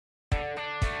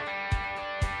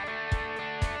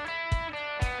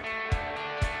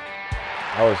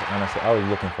I was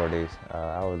looking for this.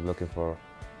 I was looking for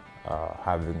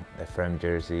having a frame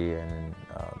jersey and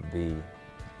be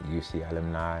UC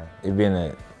alumni. It's been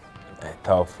a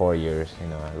tough 4 years, you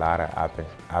know, a lot of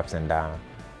ups and downs.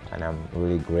 And I'm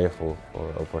really grateful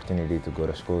for the opportunity to go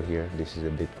to school here. This is a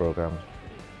big program.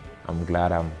 I'm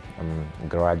glad I'm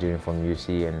graduating from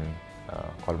UC and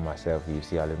call myself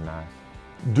UC alumni.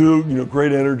 Duke, you know,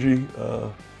 great energy.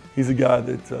 He's a guy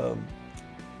that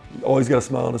always got a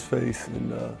smile on his face.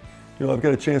 And you know, I've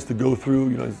got a chance to go through,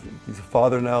 you know, he's a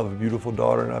father now of a beautiful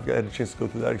daughter, and I've had a chance to go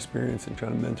through that experience and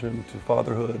trying to mentor him to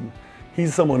fatherhood. And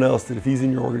he's someone else that if he's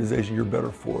in your organization, you're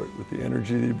better for it with the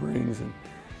energy that he brings and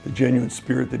the genuine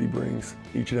spirit that he brings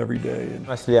each and every day. And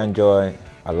honestly, I enjoy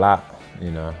a lot,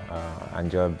 you know. I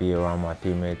enjoy being around my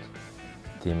teammates.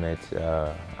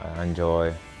 I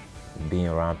enjoy being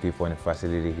around people in the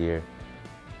facility here.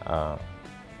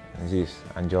 Just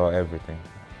enjoy everything,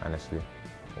 honestly.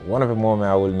 One of the moments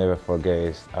I will never forget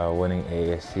is winning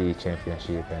ASC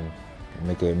championship and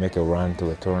make a run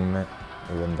to a tournament.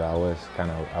 Even though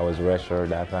I was redshirt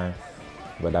that time,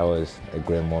 but that was a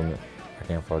great moment I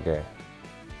can't forget.